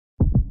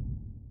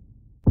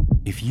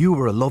If you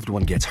or a loved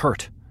one gets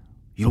hurt,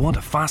 you'll want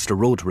a faster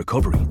road to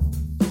recovery.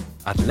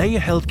 At Leia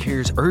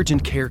Healthcare's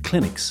urgent care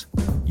clinics,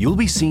 you'll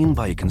be seen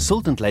by a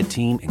consultant-led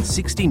team in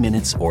 60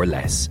 minutes or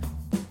less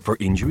for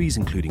injuries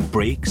including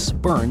breaks,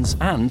 burns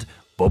and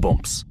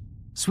bumps.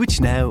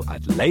 Switch now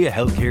at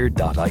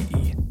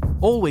leiahealthcare.ie.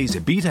 Always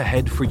a beat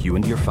ahead for you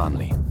and your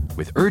family,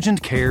 with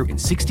urgent care in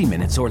 60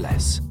 minutes or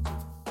less.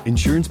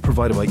 Insurance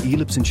provided by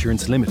Elips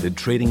Insurance Limited,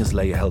 trading as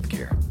Leia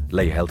Healthcare.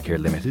 Leia Healthcare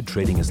Limited,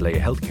 trading as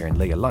Leia Healthcare and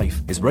Leia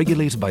Life, is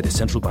regulated by the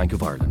Central Bank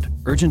of Ireland.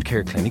 Urgent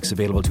care clinics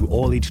available to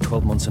all aged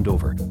 12 months and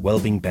over.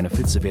 Wellbeing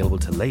benefits available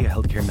to Leia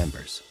Healthcare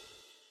members.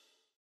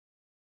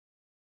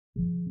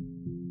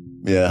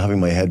 Yeah, having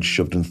my head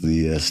shoved into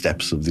the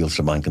steps of the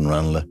Ulster Bank in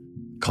Ranelagh,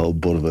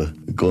 cold butt of a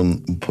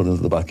gun put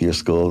into the back of your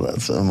skull,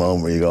 that's a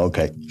moment where you go,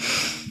 okay,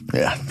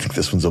 yeah, I think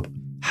this one's up.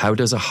 How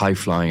does a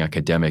high-flying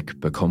academic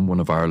become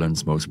one of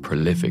Ireland's most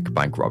prolific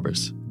bank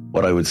robbers?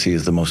 What I would see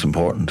as the most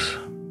important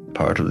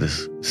part of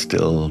this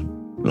still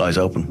lies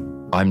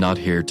open. I'm Not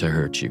Here to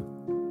Hurt You,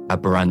 a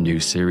brand new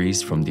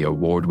series from the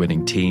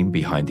award-winning team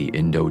behind the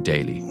Indo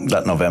Daily.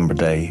 That November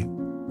day,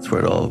 that's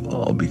where it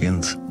all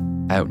begins.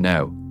 Out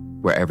now,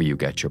 wherever you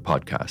get your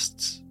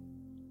podcasts.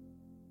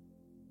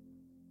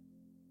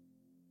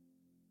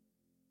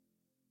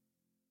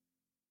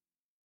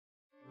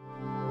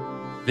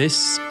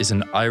 This is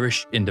an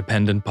Irish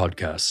independent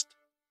podcast.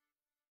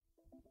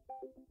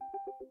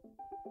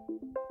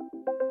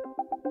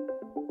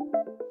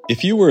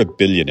 If you were a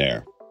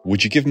billionaire,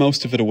 would you give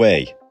most of it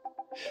away?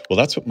 Well,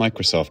 that's what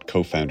Microsoft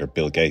co-founder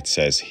Bill Gates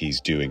says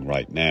he's doing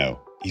right now.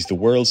 He's the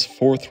world's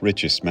fourth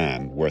richest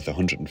man, worth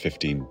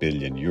 115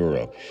 billion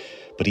euro.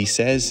 But he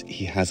says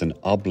he has an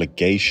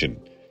obligation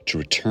to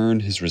return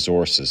his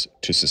resources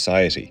to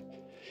society.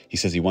 He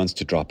says he wants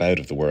to drop out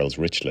of the world's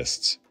rich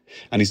lists.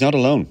 And he's not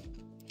alone.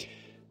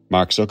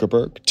 Mark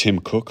Zuckerberg, Tim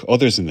Cook,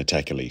 others in the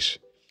tech elite,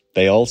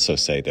 they also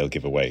say they'll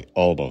give away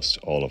almost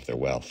all of their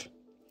wealth.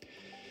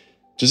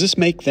 Does this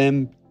make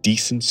them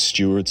decent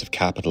stewards of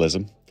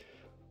capitalism?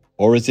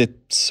 Or is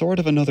it sort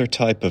of another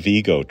type of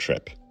ego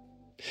trip?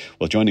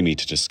 Well, joining me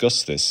to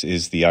discuss this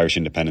is the Irish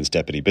Independent's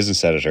Deputy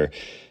Business Editor,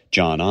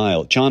 John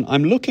Isle. John,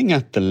 I'm looking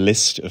at the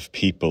list of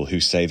people who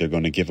say they're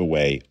going to give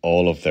away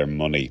all of their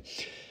money.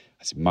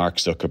 Mark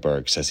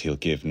Zuckerberg says he'll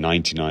give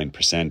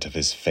 99% of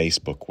his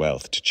Facebook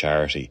wealth to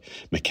charity.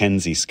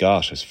 Mackenzie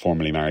Scott, who's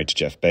formerly married to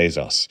Jeff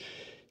Bezos,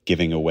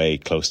 giving away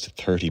close to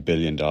 $30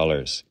 billion.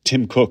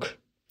 Tim Cook,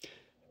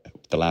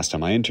 the last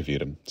time I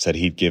interviewed him, said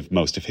he'd give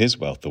most of his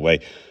wealth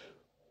away.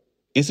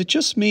 Is it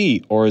just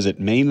me, or is it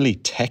mainly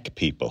tech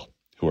people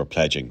who are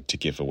pledging to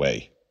give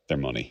away their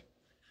money?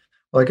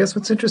 Well, I guess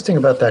what's interesting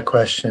about that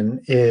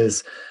question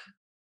is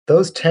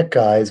those tech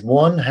guys,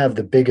 one, have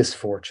the biggest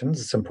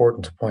fortunes. It's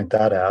important to point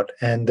that out.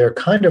 And they're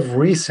kind of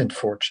recent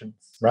fortunes,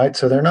 right?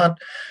 So they're not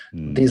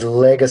these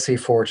legacy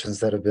fortunes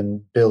that have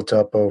been built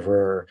up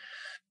over,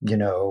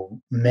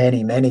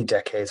 many, many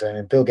decades. I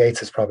mean, Bill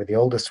Gates is probably the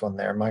oldest one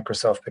there.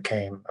 Microsoft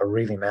became a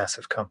really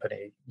massive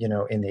company,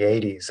 in the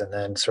 80s, and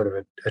then sort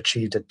of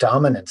achieved a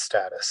dominant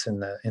status in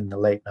the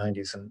late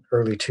 90s and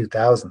early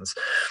 2000s.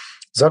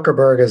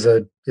 Zuckerberg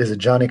is a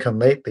Johnny come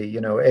lately.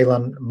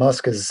 Elon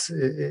Musk is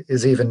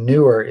even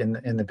newer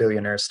in the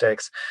billionaire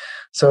stakes.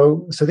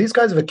 So these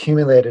guys have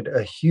accumulated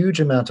a huge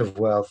amount of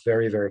wealth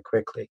very, very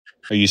quickly.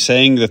 Are you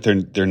saying that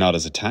they're not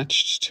as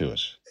attached to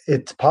it?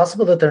 It's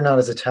possible that they're not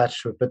as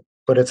attached to it,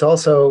 but it's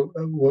also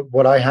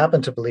what I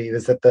happen to believe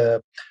is that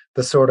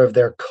the sort of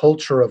their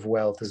culture of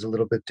wealth is a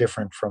little bit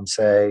different from,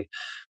 say,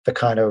 the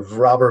kind of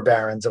robber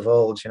barons of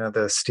old,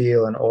 the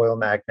steel and oil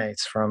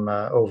magnates from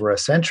over a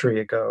century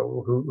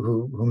ago,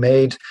 who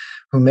made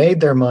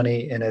their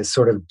money in a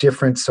sort of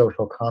different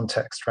social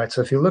context, right?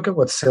 So if you look at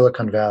what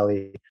Silicon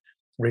Valley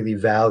really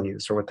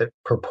values, or what it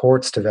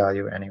purports to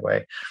value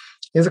anyway,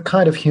 is a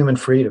kind of human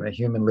freedom, a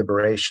human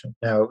liberation.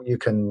 Now you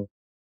can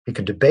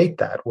debate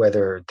that,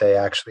 whether they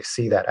actually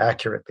see that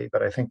accurately,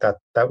 but I think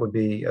that would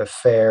be a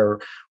fair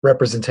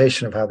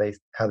representation of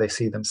how they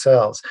see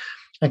themselves.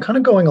 And kind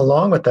of going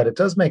along with that, it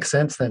does make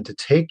sense then to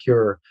take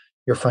your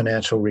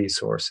financial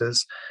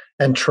resources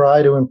and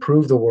try to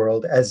improve the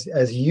world as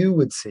you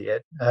would see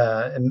it,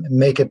 and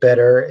make it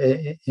better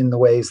in the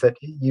ways that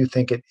you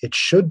think it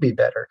should be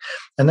better.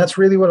 And that's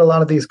really what a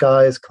lot of these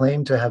guys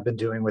claim to have been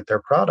doing with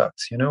their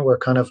products.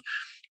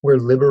 We're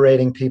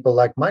liberating people.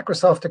 Like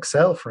Microsoft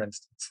Excel, for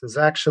instance, is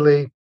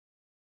actually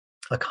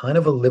a kind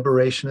of a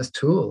liberationist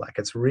tool. Like,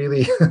 it's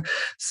really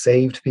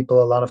saved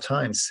people a lot of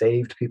time,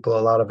 saved people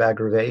a lot of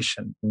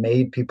aggravation,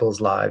 made people's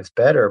lives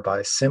better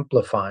by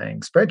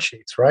simplifying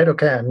spreadsheets, right?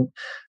 Okay, I'm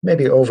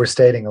maybe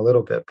overstating a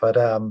little bit, but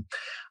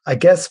I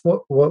guess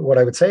what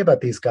I would say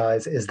about these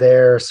guys is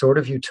they're sort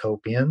of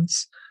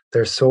utopians.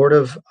 They're sort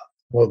of,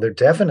 they're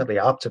definitely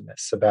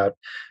optimists about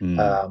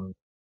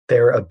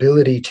their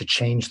ability to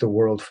change the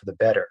world for the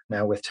better.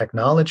 Now, with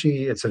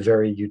technology, it's a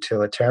very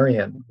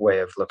utilitarian way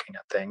of looking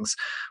at things.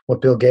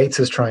 What Bill Gates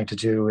is trying to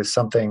do is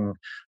something,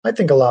 I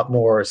think, a lot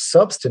more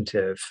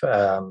substantive,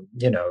 than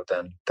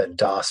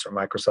DOS or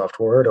Microsoft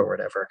Word or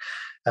whatever.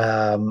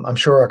 I'm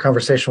sure our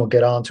conversation will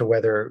get on to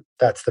whether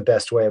that's the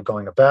best way of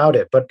going about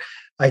it, but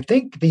I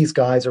think these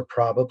guys are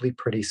probably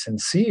pretty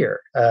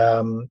sincere.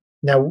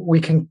 Now,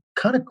 we can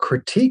kind of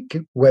critique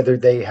whether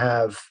they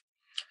have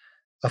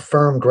a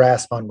firm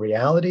grasp on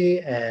reality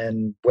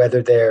and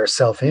whether their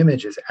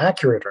self-image is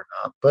accurate or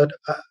not. But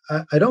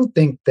I don't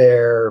think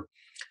they're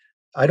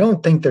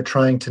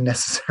trying to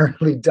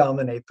necessarily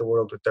dominate the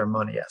world with their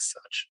money as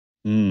such.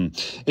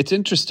 It's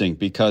interesting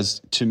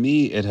because to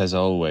me it has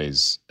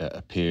always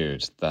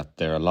appeared that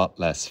they're a lot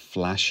less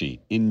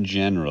flashy in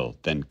general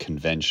than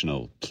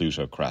conventional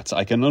plutocrats.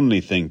 I can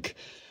only think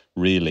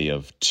really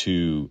of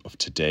two of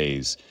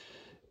today's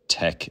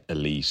tech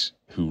elite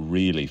who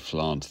really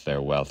flaunt their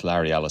wealth.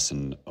 Larry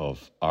Ellison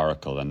of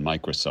Oracle and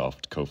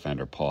Microsoft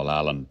co-founder Paul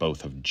Allen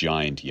both have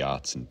giant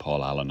yachts, and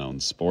Paul Allen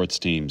owns sports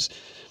teams.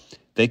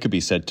 They could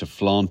be said to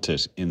flaunt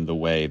it in the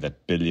way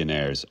that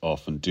billionaires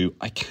often do.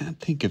 I can't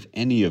think of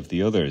any of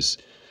the others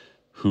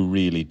who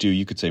really do.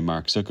 You could say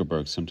Mark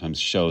Zuckerberg sometimes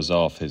shows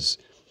off his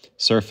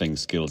surfing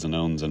skills and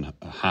owns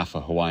half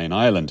a Hawaiian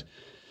island.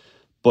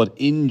 But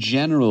in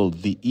general,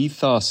 the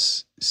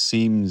ethos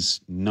seems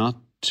not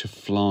to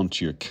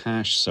flaunt your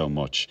cash so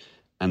much,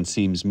 and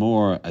seems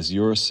more, as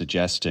you're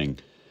suggesting,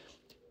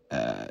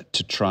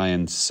 to try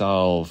and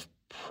solve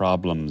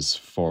problems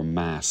for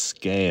mass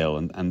scale.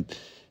 And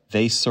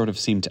they sort of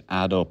seem to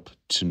add up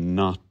to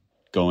not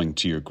going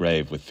to your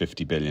grave with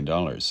 $50 billion.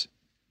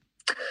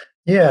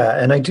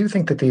 Yeah, and I do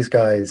think that these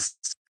guys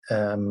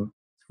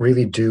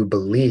really do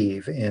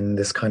believe in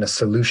this kind of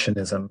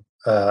solutionism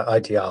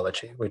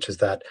ideology, which is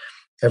that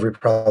every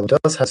problem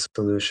does have a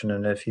solution,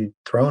 and if you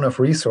throw enough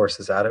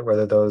resources at it,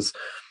 whether those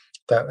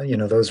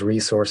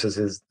resources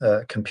is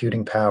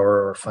computing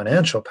power or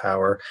financial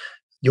power,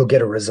 you'll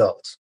get a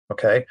result.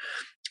 Okay,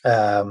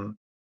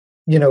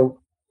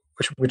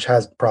 which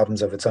has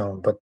problems of its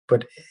own,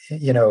 but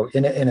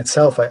in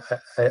itself,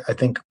 I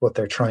think what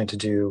they're trying to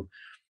do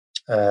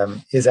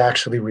is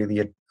actually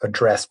really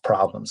address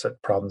problems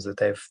that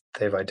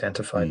they've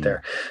identified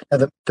there.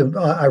 Now,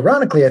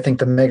 ironically, I think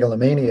the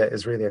megalomania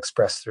is really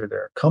expressed through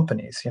their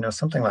companies.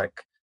 Something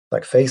like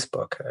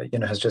Facebook,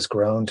 has just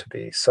grown to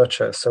be such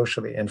a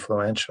socially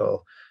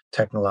influential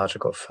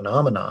technological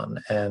phenomenon,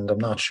 and I'm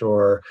not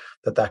sure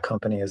that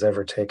company has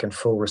ever taken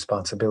full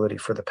responsibility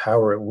for the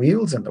power it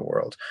wields in the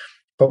world.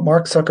 But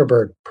Mark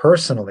Zuckerberg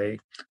personally,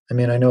 I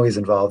know he's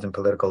involved in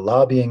political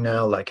lobbying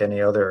now, like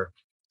any other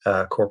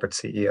corporate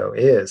CEO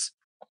is,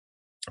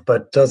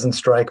 but doesn't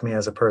strike me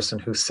as a person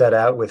who set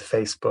out with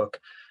Facebook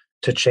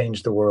to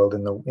change the world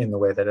in the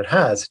way that it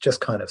has. It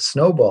just kind of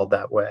snowballed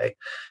that way.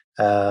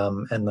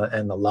 And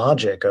the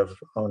logic of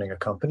owning a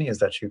company is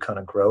that you kind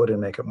of grow it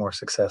and make it more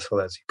successful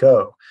as you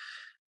go.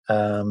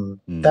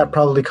 That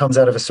probably comes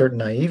out of a certain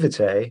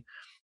naivete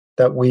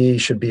that we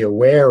should be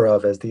aware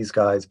of as these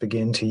guys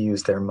begin to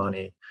use their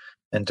money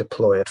and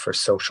deploy it for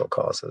social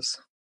causes.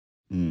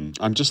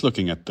 I'm just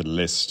looking at the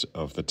list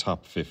of the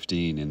top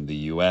 15 in the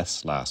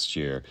US last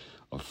year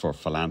for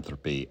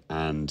philanthropy,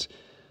 and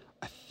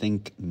I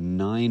think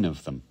 9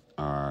 of them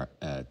are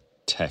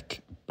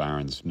tech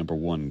barons. Number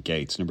 1,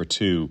 Gates. Number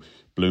 2,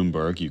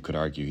 Bloomberg. You could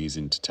argue he's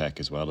into tech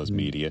as well as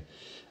media.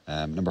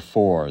 Number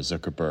 4,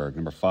 Zuckerberg.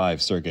 Number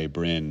 5, Sergey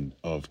Brin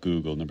of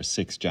Google. Number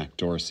 6, Jack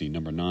Dorsey.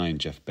 Number 9,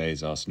 Jeff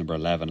Bezos. Number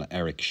 11,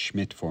 Eric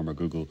Schmidt, former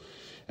Google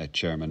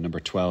chairman. Number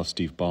 12,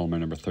 Steve Ballmer.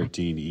 Number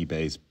 13,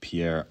 eBay's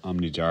Pierre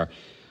Omidyar.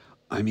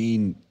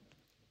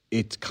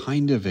 It's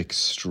kind of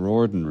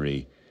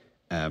extraordinary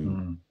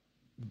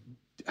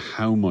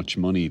how much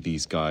money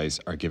these guys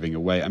are giving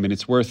away.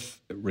 It's worth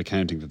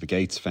recounting that the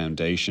Gates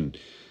Foundation,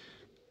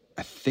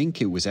 I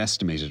think it was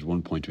estimated at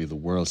one point to be the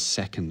world's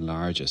second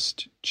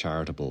largest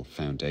charitable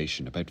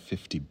foundation, about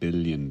 $50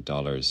 billion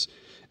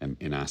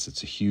in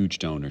assets, a huge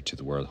donor to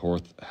the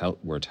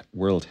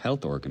World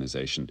Health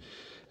Organization,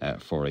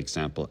 for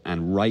example.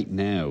 And right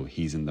now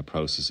he's in the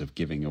process of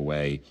giving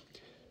away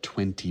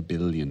 $20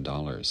 billion,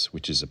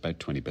 which is about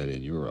 20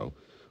 billion euro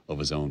of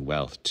his own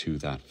wealth, to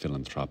that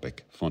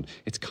philanthropic fund.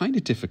 It's kind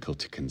of difficult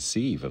to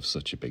conceive of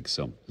such a big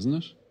sum, isn't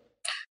it?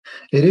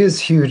 It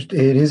is huge.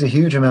 It is a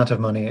huge amount of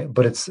money,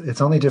 but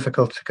it's only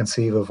difficult to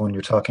conceive of when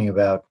you're talking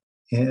about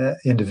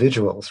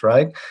individuals,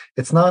 right?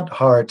 It's not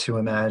hard to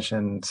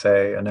imagine,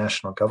 say, a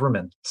national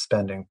government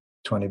spending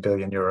 20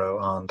 billion euro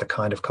on the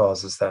kind of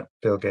causes that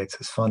Bill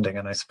Gates is funding.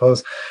 And I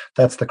suppose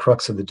that's the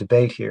crux of the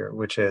debate here,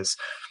 which is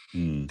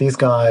these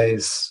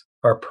guys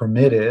are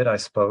permitted, I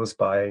suppose,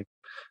 by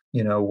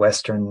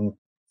Western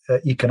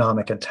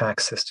economic and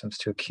tax systems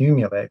to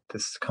accumulate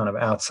this kind of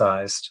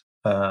outsized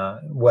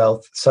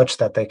wealth such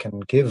that they can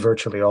give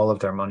virtually all of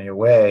their money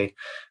away,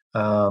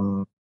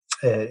 to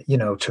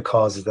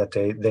causes that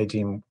they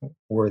deem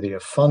worthy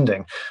of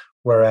funding.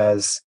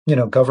 Whereas,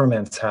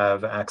 governments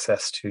have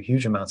access to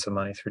huge amounts of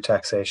money through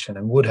taxation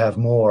and would have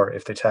more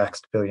if they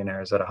taxed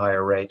billionaires at a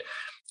higher rate,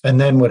 and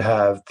then would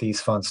have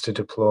these funds to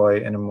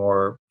deploy in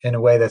a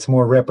way that's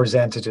more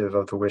representative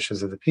of the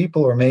wishes of the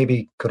people, or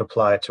maybe could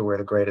apply it to where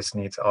the greatest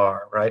needs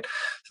are, right?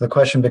 So the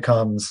question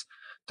becomes,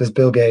 does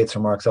Bill Gates or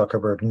Mark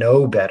Zuckerberg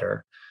know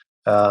better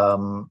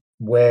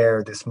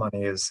where this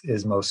money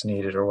is most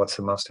needed, or what's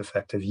the most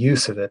effective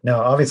use of it?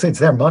 Now, obviously, it's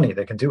their money;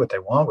 they can do what they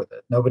want with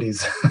it.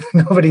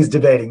 Nobody's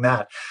debating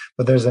that.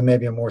 But there's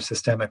maybe a more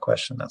systemic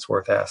question that's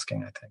worth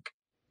asking, I think.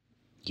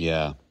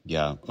 Yeah.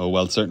 Oh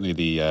well, certainly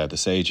the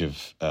sage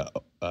of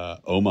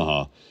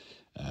Omaha,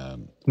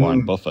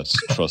 Warren Buffett,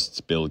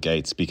 trusts Bill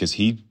Gates because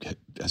he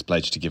has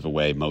pledged to give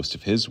away most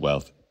of his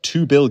wealth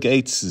to Bill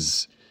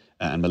Gates's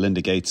and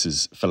Melinda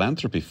Gates's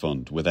philanthropy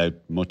fund without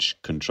much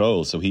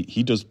control. So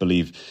he does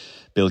believe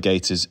Bill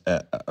Gates is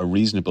a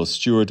reasonable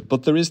steward.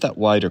 But there is that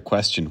wider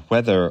question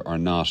whether or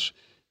not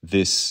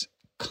this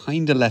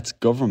kind of lets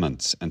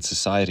governments and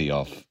society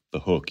off the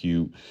hook.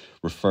 You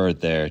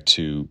referred there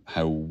to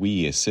how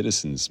we as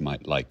citizens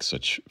might like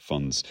such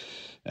funds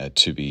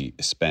to be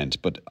spent.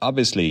 But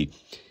obviously,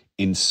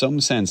 in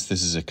some sense,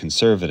 this is a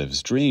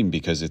conservative's dream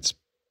because it's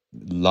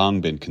long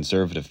been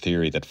conservative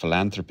theory that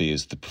philanthropy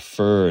is the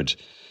preferred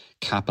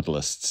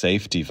capitalist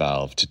safety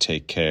valve to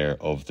take care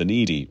of the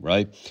needy,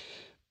 right?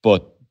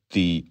 But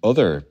the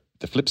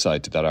flip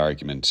side to that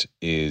argument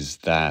is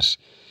that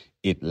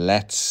it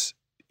lets,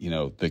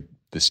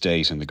 the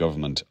state and the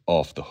government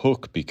off the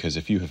hook, because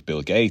if you have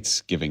Bill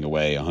Gates giving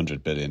away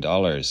 $100 billion,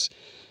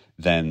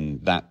 then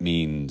that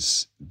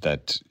means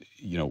that,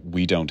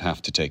 we don't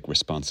have to take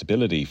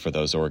responsibility for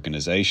those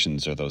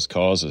organizations or those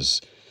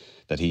causes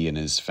that he and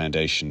his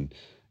foundation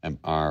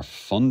are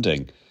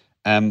funding.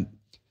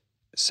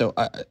 So,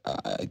 how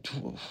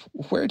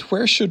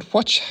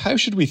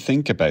should we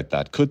think about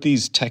that? Could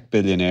these tech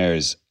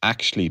billionaires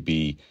actually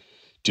be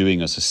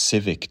doing us a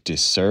civic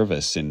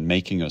disservice in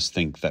making us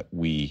think that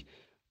we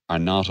are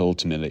not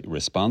ultimately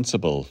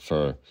responsible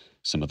for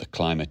some of the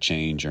climate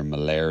change or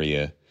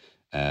malaria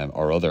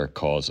or other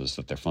causes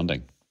that they're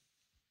funding?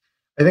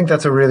 I think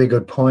that's a really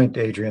good point,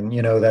 Adrian.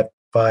 That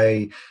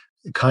by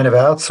kind of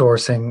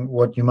outsourcing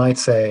what you might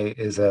say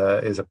is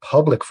a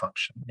public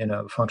function,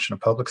 the function of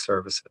public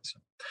services.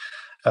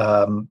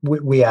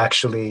 We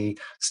actually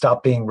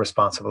stop being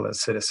responsible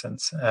as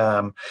citizens.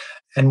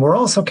 And we're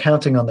also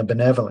counting on the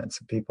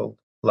benevolence of people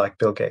like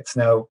Bill Gates.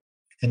 Now,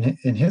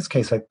 in his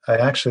case, I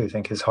actually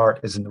think his heart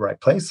is in the right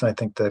place. And I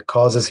think the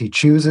causes he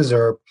chooses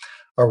are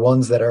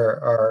ones that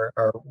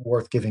are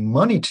worth giving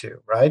money to,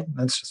 right?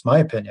 That's just my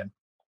opinion.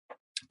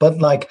 But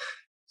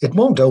it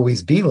won't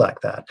always be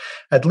like that.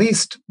 At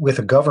least with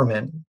a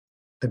government,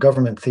 the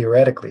government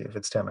theoretically, if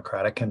it's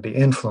democratic, can be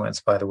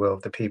influenced by the will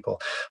of the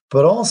people.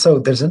 But also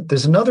there's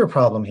another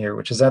problem here,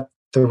 which is that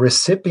the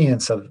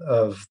recipients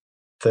of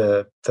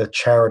the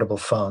charitable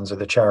funds or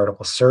the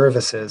charitable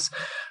services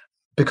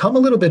become a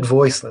little bit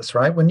voiceless,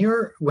 right? When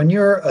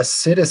you're a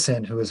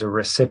citizen who is a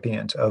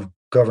recipient of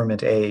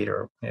government aid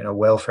or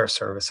welfare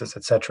services,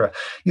 etc.,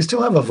 you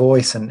still have a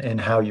voice in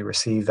how you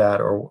receive that,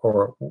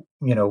 or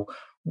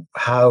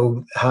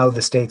how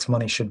the state's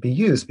money should be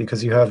used,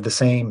 because you have the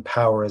same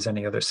power as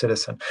any other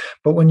citizen.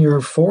 But when you're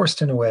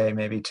forced in a way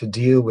maybe to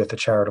deal with a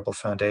charitable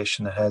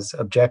foundation that has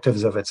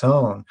objectives of its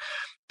own,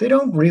 they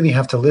don't really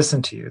have to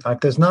listen to you.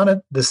 There's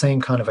not the same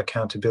kind of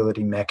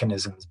accountability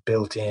mechanisms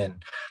built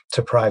in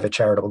to private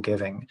charitable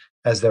giving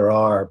as there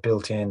are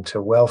built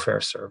into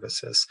welfare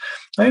services.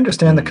 I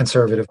understand the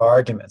conservative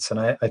arguments, and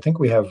I think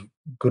we have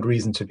good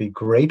reason to be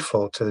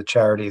grateful to the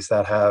charities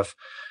that have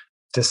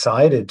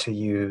decided to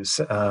use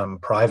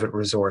private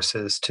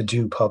resources to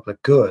do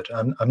public good.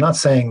 I'm not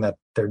saying that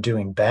they're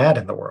doing bad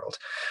in the world,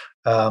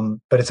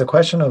 but it's a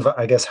question of,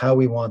 I guess, how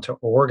we want to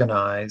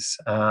organize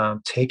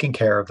taking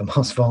care of the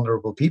most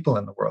vulnerable people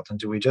in the world. And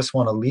do we just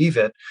want to leave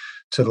it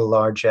to the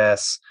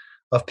largesse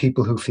of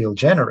people who feel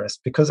generous?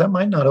 Because that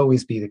might not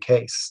always be the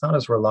case. It's not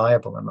as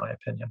reliable, in my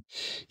opinion.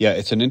 Yeah,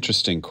 it's an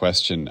interesting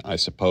question. I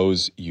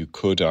suppose you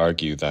could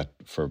argue that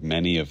for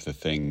many of the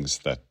things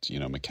that,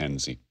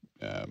 Mackenzie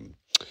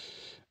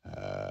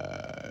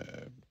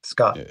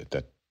Scott.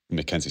 That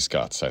Mackenzie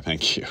Scott, so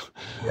thank you.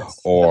 Yes,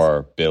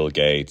 or yes. Bill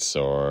Gates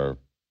or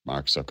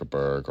Mark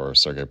Zuckerberg or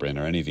Sergey Brin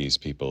or any of these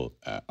people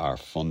are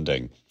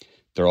funding,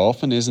 there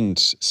often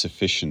isn't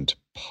sufficient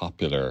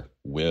popular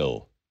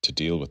will to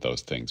deal with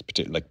those things.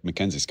 Like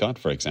Mackenzie Scott,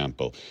 for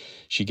example,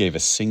 she gave a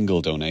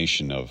single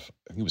donation of,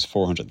 I think it was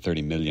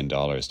 $430 million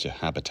to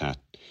Habitat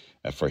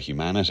for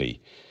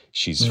Humanity.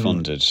 She's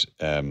funded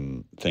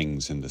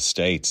things in the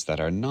States that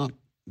are not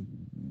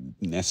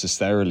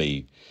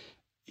necessarily,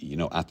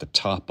 at the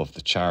top of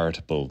the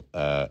charitable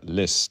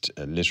list,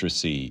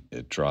 literacy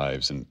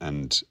drives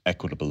and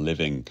equitable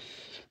living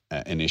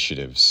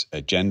initiatives,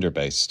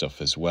 gender-based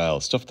stuff as well,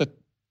 stuff that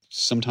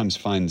sometimes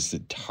finds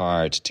it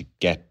hard to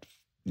get,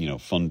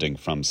 funding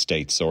from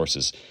state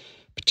sources,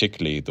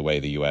 particularly the way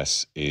the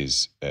US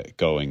is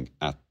going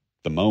at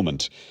the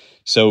moment.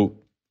 So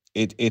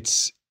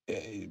it's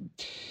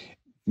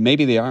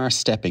maybe they are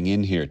stepping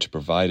in here to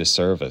provide a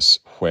service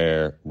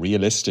where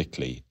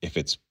realistically, if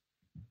it's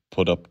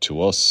put up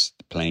to us,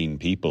 plain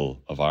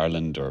people of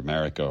Ireland or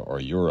America or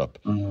Europe,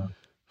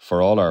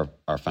 for all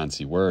our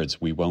fancy words,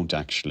 we won't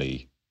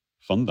actually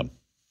fund them.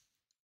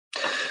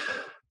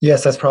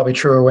 Yes, that's probably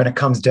true. When it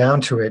comes down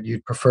to it,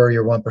 you'd prefer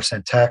your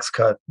 1% tax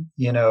cut,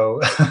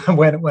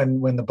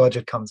 when the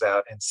budget comes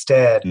out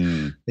instead,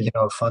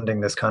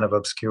 funding this kind of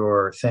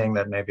obscure thing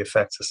that maybe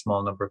affects a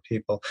small number of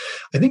people.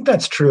 I think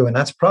that's true. And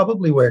that's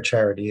probably where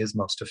charity is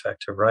most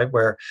effective, right?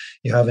 Where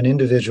you have an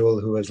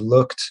individual who has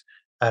looked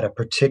at a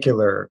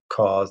particular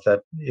cause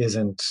that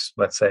isn't,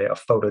 let's say, a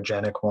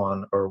photogenic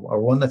one or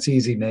one that's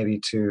easy maybe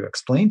to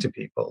explain to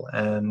people.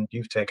 And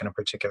you've taken a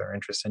particular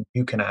interest and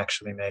you can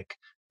actually make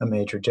a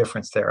major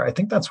difference there. I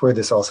think that's where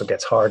this also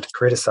gets hard to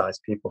criticize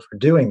people for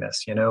doing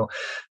this.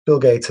 Bill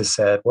Gates has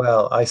said,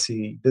 well, I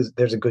see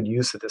there's a good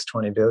use of this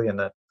 20 billion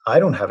that I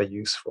don't have a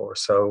use for.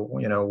 So,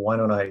 why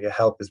don't I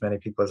help as many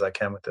people as I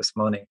can with this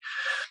money?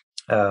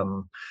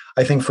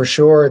 I think for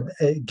sure,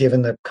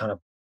 given the kind of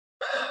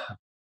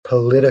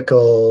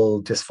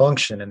political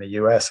dysfunction in the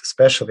US,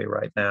 especially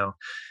right now,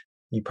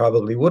 you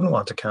probably wouldn't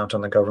want to count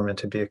on the government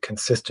to be a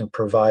consistent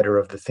provider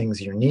of the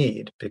things you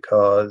need,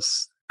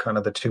 because kind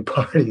of the two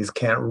parties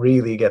can't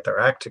really get their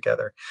act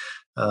together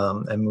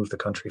and move the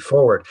country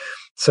forward.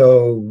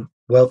 So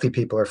wealthy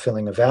people are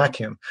filling a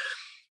vacuum.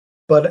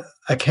 But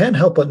I can't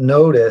help but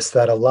notice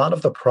that a lot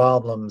of the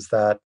problems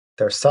that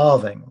they're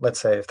solving, let's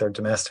say if they're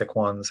domestic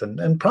ones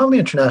and probably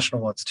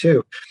international ones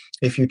too,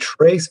 if you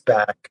trace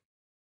back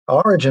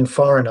origin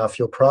far enough,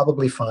 you'll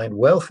probably find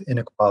wealth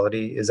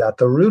inequality is at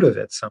the root of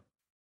it.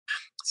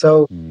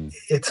 So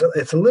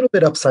it's a little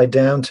bit upside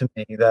down to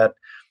me that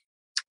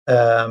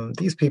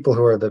these people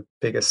who are the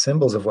biggest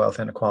symbols of wealth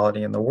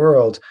inequality in the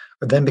world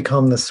then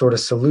become the sort of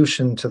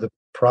solution to the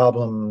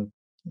problem,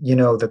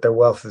 that their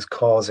wealth is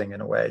causing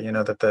in a way,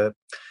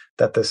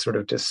 that the sort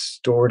of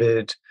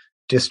distorted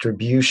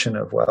distribution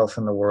of wealth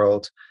in the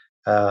world,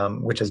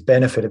 which has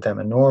benefited them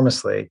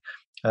enormously,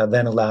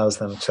 then allows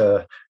them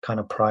to kind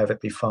of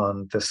privately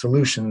fund the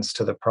solutions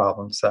to the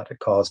problems that it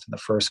caused in the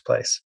first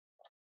place.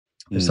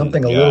 There's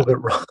something a little bit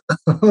wrong,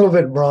 a little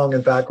bit wrong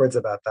and backwards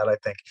about that, I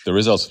think. There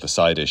is also the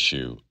side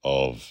issue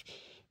of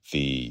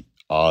the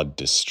odd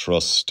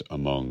distrust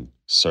among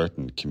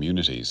certain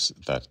communities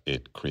that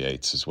it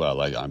creates as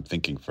well. I'm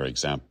thinking, for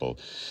example,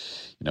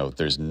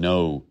 there's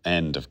no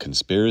end of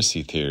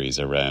conspiracy theories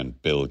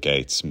around Bill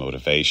Gates'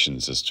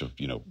 motivations as to,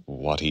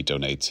 what he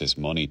donates his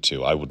money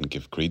to. I wouldn't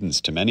give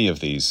credence to many of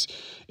these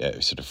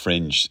sort of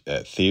fringe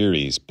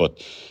theories,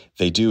 but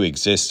they do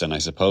exist. And I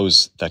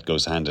suppose that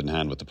goes hand in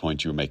hand with the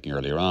point you were making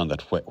earlier on,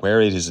 that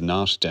where it is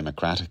not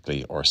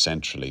democratically or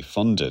centrally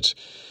funded,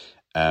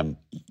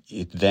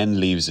 it then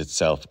leaves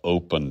itself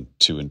open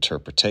to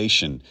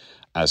interpretation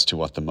as to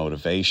what the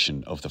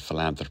motivation of the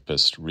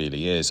philanthropist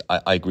really is.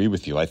 I agree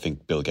with you. I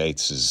think Bill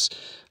Gates's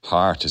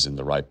heart is in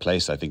the right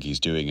place. I think he's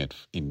doing it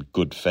in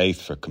good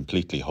faith for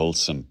completely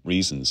wholesome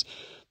reasons.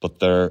 But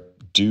there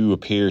do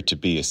appear to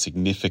be a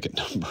significant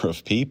number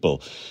of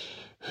people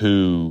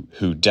who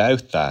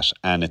doubt that,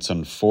 and it's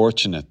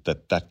unfortunate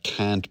that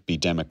can't be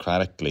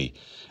democratically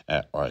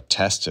or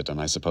tested.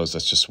 And I suppose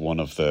that's just one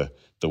of the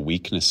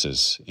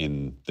weaknesses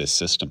in this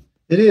system.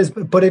 It is,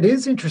 but it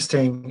is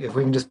interesting, if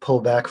we can just pull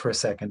back for a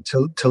second,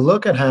 to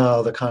look at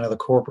how the kind of the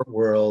corporate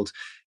world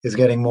is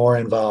getting more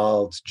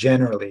involved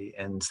generally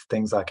in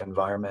things like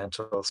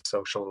environmental,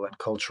 social, and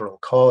cultural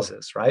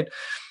causes, right?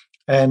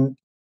 And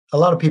a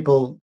lot of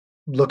people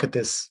look at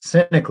this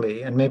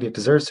cynically, and maybe it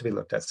deserves to be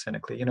looked at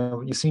cynically.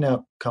 You see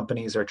now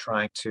companies are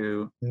trying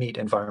to meet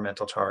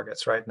environmental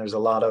targets, right? And there's a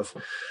lot of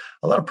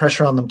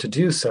pressure on them to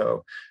do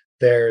so.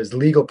 There's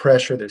legal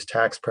pressure, there's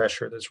tax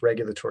pressure, there's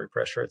regulatory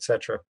pressure, et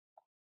cetera.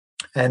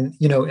 And,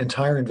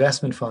 entire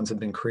investment funds have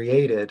been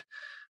created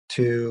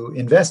to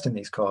invest in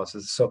these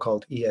causes,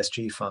 so-called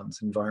ESG funds,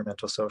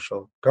 environmental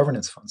social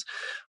governance funds.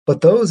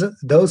 But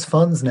those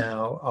funds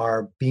now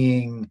are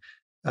being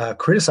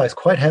criticized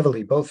quite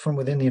heavily, both from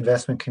within the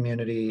investment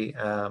community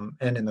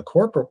and in the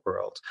corporate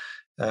world.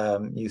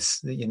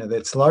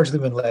 It's largely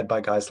been led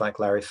by guys like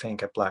Larry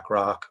Fink at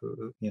BlackRock,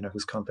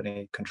 whose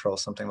company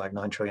controls something like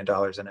 $9 trillion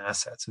in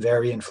assets.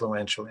 Very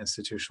influential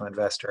institutional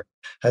investor,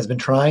 has been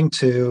trying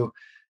to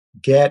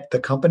get the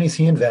companies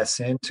he invests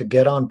in to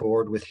get on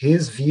board with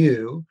his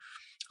view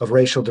of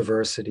racial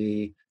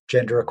diversity,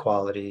 gender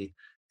equality,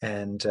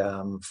 and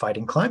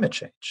fighting climate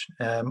change.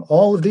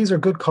 All of these are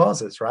good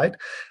causes, right?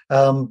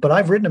 But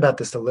I've written about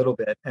this a little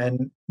bit.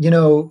 And,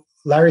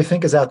 Larry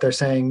Fink is out there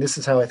saying, this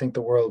is how I think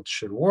the world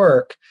should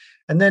work.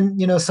 And then,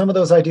 some of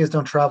those ideas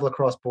don't travel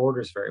across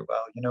borders very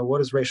well. What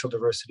does racial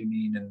diversity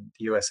mean in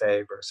the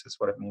USA versus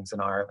what it means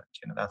in Ireland?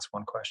 That's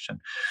one question.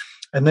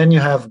 And then you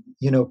have,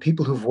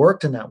 people who've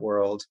worked in that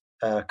world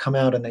come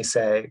out and they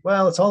say,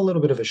 well, it's all a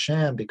little bit of a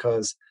sham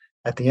because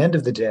at the end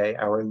of the day,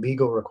 our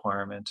legal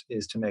requirement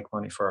is to make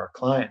money for our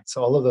clients.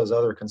 All of those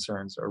other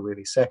concerns are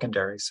really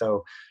secondary.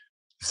 So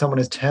if someone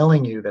is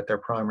telling you that their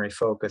primary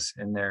focus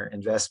in their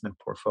investment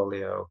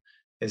portfolio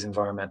is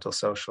environmental,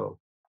 social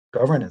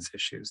governance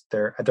issues.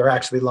 They're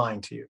actually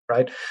lying to you,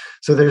 right?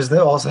 So there's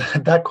also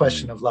that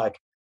question of like,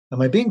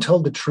 am I being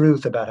told the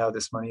truth about how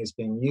this money is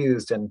being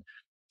used? And,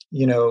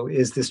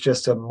 is this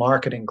just a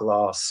marketing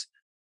gloss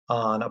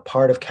on a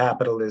part of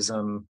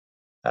capitalism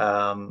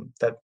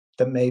that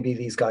maybe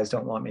these guys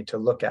don't want me to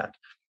look at?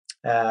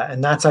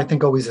 And that's, I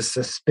think, always a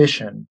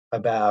suspicion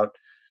about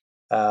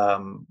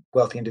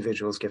wealthy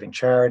individuals giving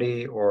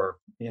charity, or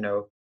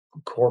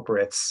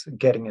corporates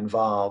getting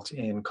involved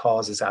in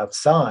causes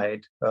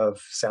outside of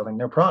selling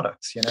their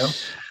products.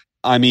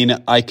 I mean,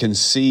 I can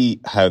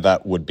see how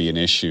that would be an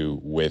issue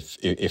with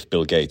if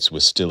Bill Gates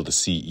was still the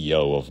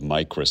CEO of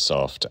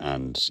Microsoft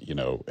and,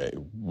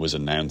 was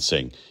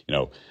announcing,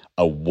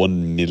 a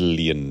 $1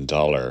 million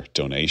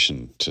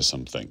donation to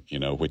something,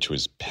 which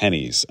was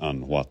pennies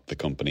on what the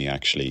company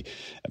actually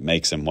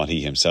makes and what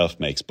he himself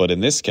makes. But in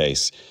this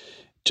case,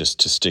 just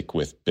to stick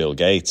with Bill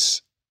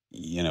Gates,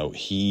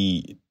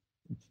 he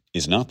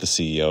is not the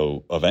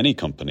CEO of any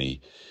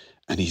company,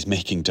 and he's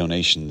making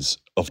donations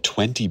of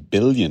 $20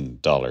 billion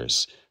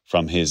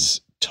from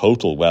his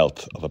total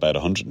wealth of about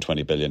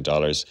 $120 billion.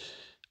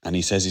 And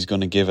he says he's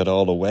going to give it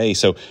all away.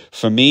 So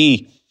for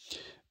me,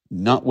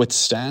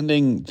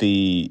 notwithstanding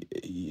the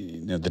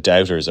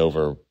doubters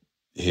over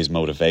his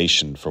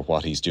motivation for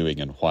what he's doing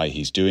and why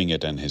he's doing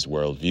it, and his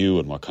worldview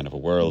and what kind of a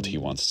world he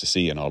wants to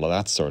see and all of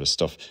that sort of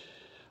stuff,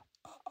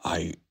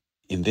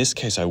 in this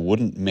case, I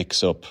wouldn't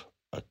mix up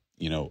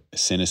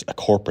a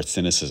corporate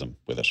cynicism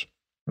with it.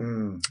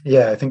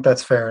 Yeah, I think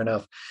that's fair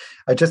enough.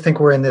 I just think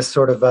we're in this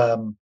sort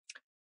of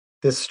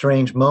this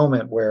strange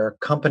moment where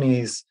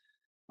companies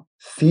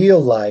feel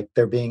like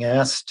they're being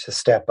asked to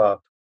step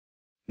up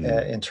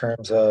in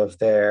terms of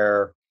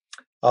their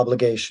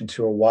obligation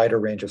to a wider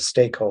range of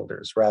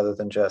stakeholders rather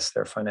than just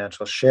their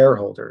financial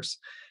shareholders.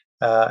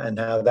 And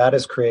how that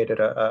has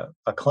created a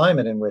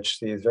climate in which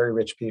these very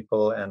rich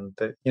people and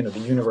the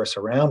universe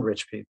around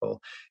rich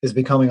people is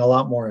becoming a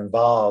lot more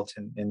involved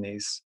in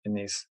these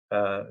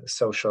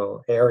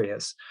social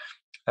areas,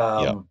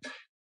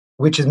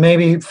 which is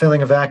maybe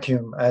filling a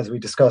vacuum, as we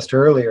discussed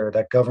earlier,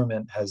 that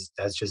government has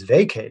just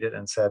vacated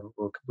and said,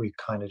 well, we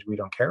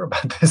don't care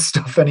about this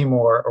stuff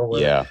anymore, or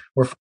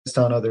we're focused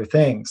on other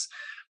things.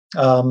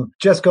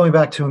 Just going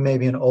back to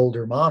maybe an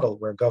older model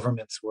where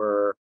governments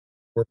were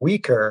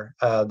weaker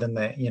than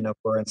they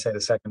were in, say,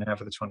 the second half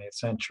of the 20th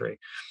century.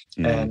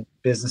 And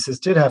businesses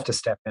did have to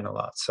step in a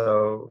lot.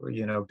 So,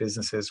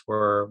 businesses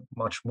were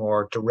much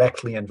more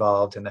directly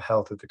involved in the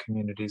health of the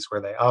communities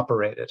where they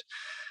operated.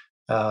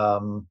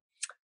 And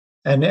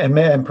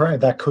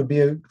that could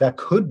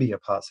be a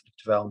positive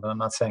development. I'm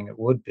not saying it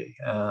would be,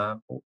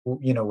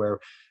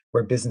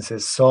 where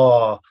businesses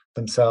saw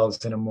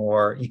themselves in a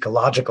more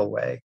ecological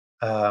way,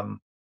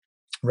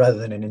 rather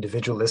than an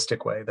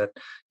individualistic way, that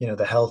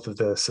the health of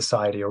the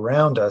society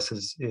around us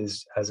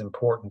is as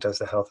important as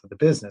the health of the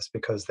business,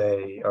 because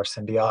they are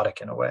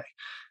symbiotic in a way.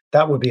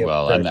 That would be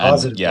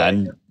positive.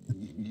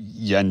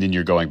 And then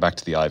you're going back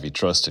to the Ivy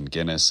Trust and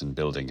Guinness and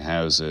building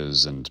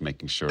houses and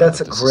making sure that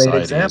the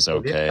society is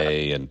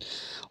okay and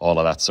all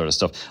of that sort of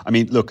stuff. I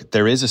mean, look,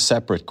 there is a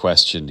separate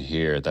question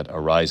here that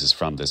arises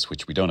from this,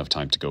 which we don't have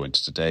time to go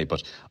into today,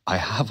 but I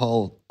have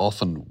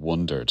often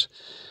wondered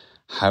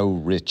how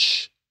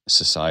rich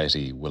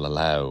society will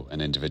allow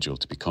an individual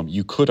to become.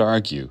 You could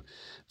argue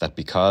that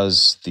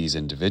because these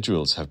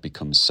individuals have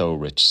become so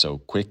rich so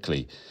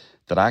quickly,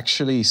 that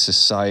actually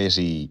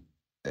society,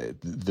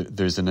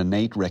 there's an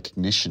innate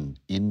recognition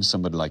in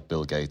somebody like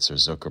Bill Gates or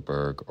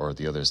Zuckerberg or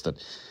the others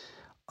that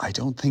I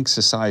don't think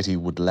society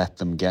would let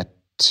them get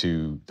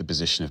to the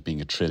position of being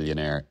a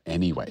trillionaire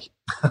anyway.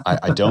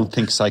 I don't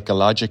think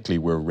psychologically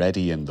we're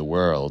ready in the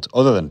world,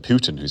 other than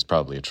Putin, who's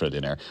probably a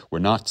trillionaire. We're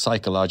not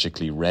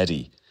psychologically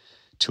ready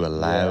to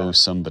allow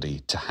somebody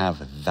to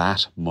have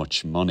that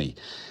much money.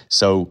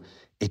 So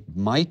it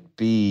might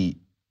be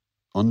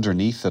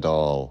underneath it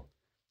all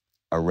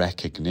a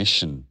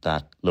recognition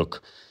that,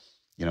 look,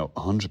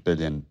 100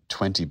 billion,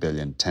 20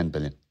 billion, 10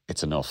 billion,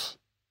 it's enough.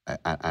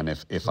 And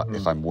if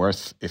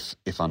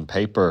on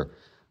paper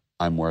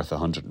I'm worth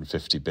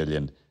 150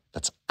 billion,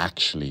 that's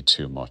actually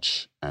too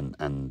much.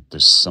 And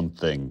there's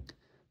something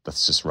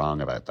that's just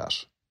wrong about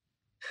that.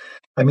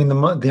 I mean,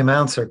 the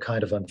amounts are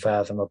kind of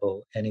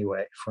unfathomable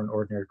anyway for an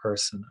ordinary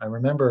person. I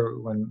remember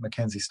when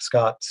Mackenzie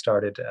Scott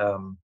started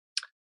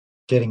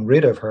getting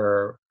rid of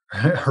her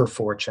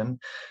fortune.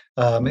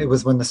 It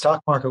was when the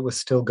stock market was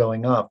still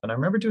going up. And I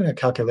remember doing a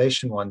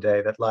calculation one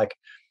day that, like,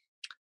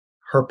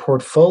 her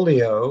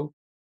portfolio,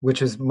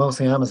 which is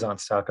mostly Amazon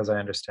stock, as I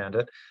understand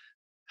it,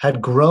 had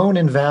grown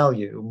in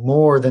value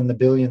more than the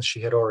billions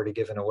she had already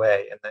given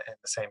away in the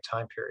same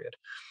time period.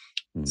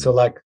 So,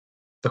 like,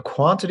 the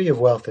quantity of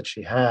wealth that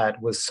she had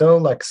was so,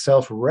 like,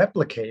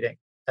 self-replicating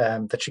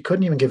that she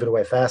couldn't even give it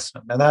away fast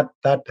enough. And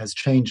that has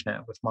changed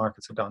now, with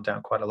markets have gone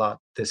down quite a lot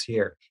this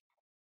year,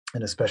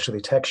 and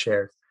especially tech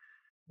shares.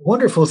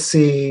 Wonderful to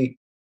see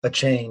a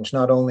change,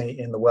 not only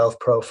in the wealth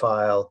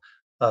profile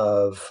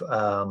of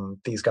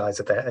these guys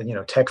at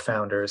the tech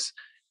founders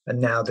And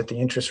now that the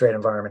interest rate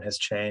environment has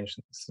changed,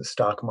 the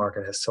stock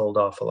market has sold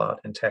off a lot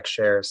in tech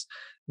shares,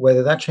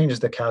 whether that changes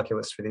the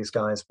calculus for these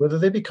guys, whether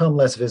they become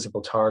less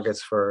visible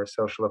targets for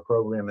social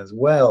opprobrium as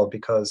well,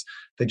 because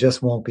they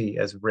just won't be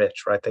as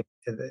rich, right?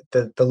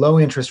 The low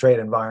interest rate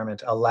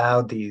environment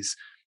allowed these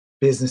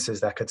businesses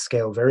that could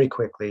scale very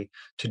quickly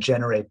to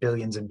generate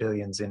billions and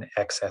billions in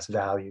excess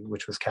value,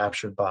 which was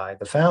captured by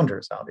the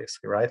founders,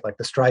 obviously, right? Like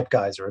the Stripe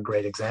guys are a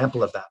great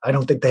example of that. I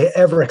don't think they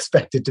ever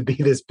expected to be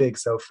this big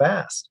so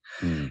fast.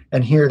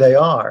 And here they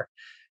are.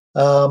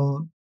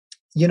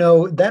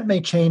 That may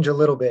change a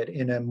little bit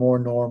in a more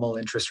normal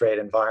interest rate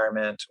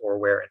environment, or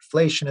where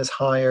inflation is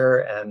higher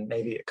and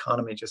maybe the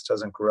economy just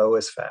doesn't grow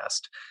as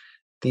fast.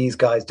 These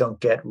guys don't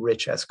get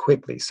rich as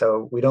quickly.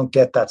 So we don't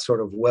get that sort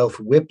of wealth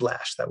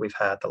whiplash that we've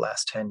had the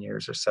last 10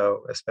 years or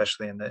so,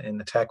 especially in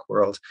the tech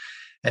world.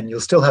 And you'll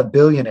still have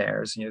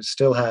billionaires, and you'll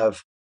still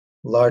have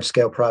large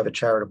scale private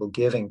charitable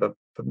giving, but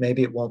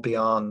maybe it won't be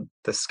on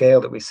the scale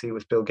that we see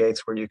with Bill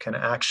Gates, where you can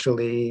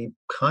actually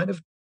kind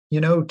of,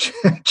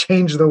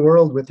 change the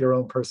world with your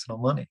own personal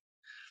money.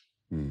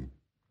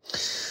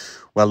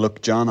 Well,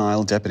 look, John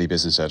Isle, Deputy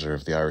Business Editor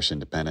of the Irish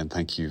Independent,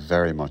 thank you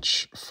very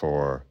much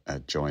for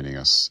joining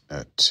us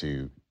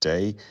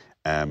today.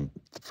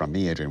 From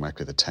me, Adrian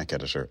Weckler, the Tech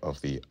Editor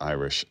of the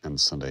Irish and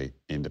Sunday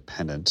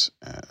Independent.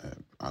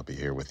 I'll be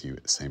here with you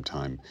at the same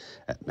time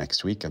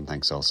next week. And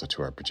thanks also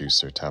to our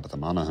producer, Tabitha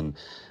Monaghan,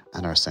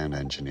 and our sound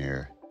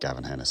engineer,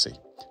 Gavin Hennessy.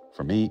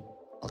 For me,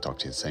 I'll talk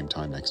to you at the same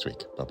time next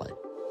week.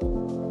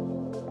 Bye-bye.